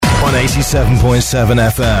on 87.7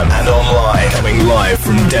 FM and online, coming live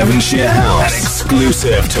from Devonshire House and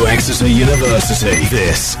exclusive to Exeter University.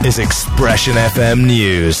 This is Xpression FM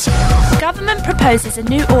News. Government proposes a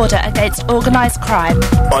new order against organised crime.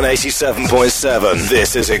 On 87.7,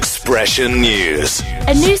 this is Xpression News.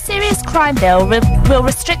 A new serious crime bill will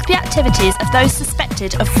restrict the activities of those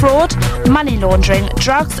suspected of fraud, money laundering,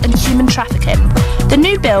 drugs and human trafficking. The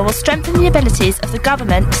new bill will strengthen the abilities of the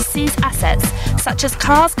government to seize assets such as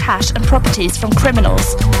cars, cash and properties from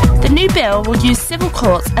criminals. The new bill will use civil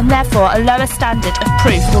courts and therefore a lower standard of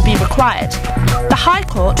proof will be required. The High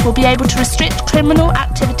Court will be able to restrict criminal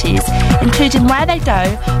activities, including where they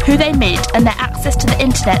go, who they meet and their access to the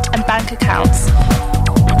internet and bank accounts.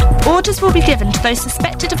 Orders will be given to those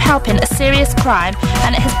suspected of helping a serious crime,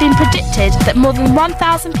 and it has been predicted that more than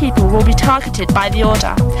 1,000 people will be targeted by the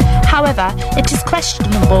order. However, it is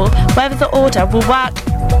questionable whether the order will work,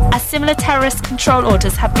 as similar terrorist control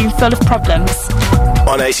orders have been full of problems.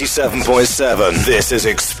 On 87.7, this is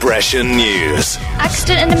Xpression News.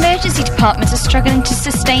 Accident and emergency departments are struggling to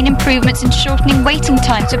sustain improvements in shortening waiting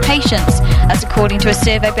times for patients, as according to a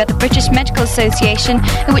survey by the British Medical Association,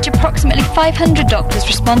 in which approximately 500 doctors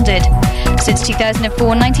responded. Since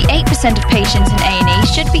 2004, 98% of patients in A&E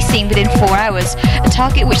should be seen within 4 hours, a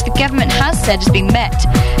target which the government has said has been met.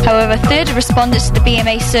 However, a third of respondents to the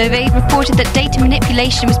BMA survey reported that data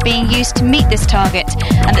manipulation was being used to meet this target,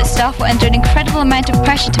 and that staff were under an incredible amount of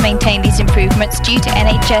pressure to maintain these improvements due to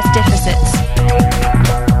NHS deficits.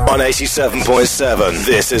 On 87.7,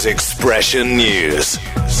 this is Xpression News.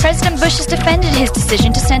 President Bush has defended his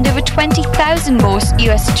decision to send over 20,000 more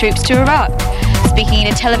US troops to Iraq. Speaking in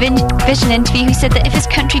a television interview, he said that if his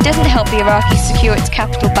country doesn't help the Iraqis secure its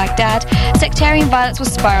capital, Baghdad, sectarian violence will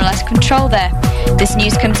spiral out of control there. This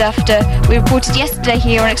news comes after we reported yesterday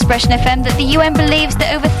here on Xpression FM that the UN believes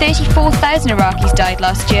that over 34,000 Iraqis died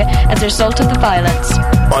last year as a result of the violence.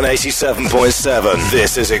 On 87.7,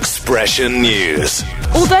 this is Xpression News.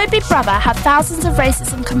 Although Big Brother had thousands of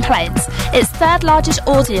racism complaints, its third largest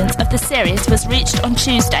audience of the series was reached on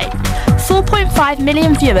Tuesday. 4.5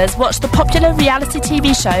 million viewers watched the popular reality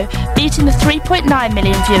TV show, beating the 3.9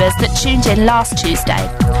 million viewers that tuned in last Tuesday.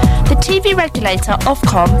 The TV regulator,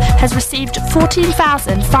 Ofcom, has received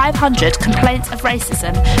 14,500 complaints of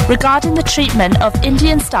racism regarding the treatment of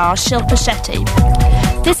Indian star Shilpa Shetty.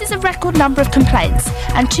 This is a record number of complaints,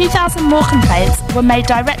 and 2,000 more complaints were made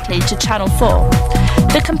directly to Channel 4.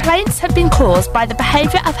 The complaints have been caused by the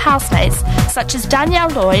behaviour of housemates such as Danielle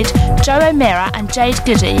Lloyd, Joe O'Meara and Jade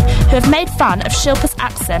Goody, who have made fun of Shilpa's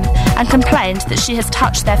accent and complained that she has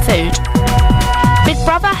touched their food. Big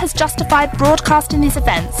Brother has justified broadcasting these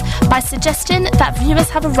events by suggesting that viewers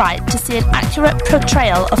have a right to see an accurate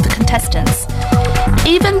portrayal of the contestants.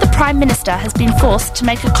 Even the Prime Minister has been forced to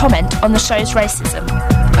make a comment on the show's racism.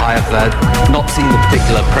 I have not seen the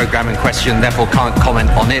particular programme in question, therefore can't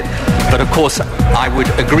comment on it. But of course, I would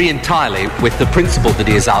agree entirely with the principle that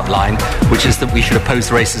he has outlined, which is that we should oppose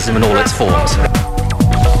racism in all its forms.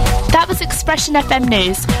 That was Xpression FM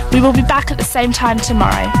News. We will be back at the same time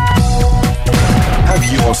tomorrow. Have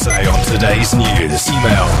your say on today's news.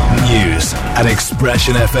 Email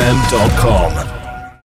news@xpressionfm.com.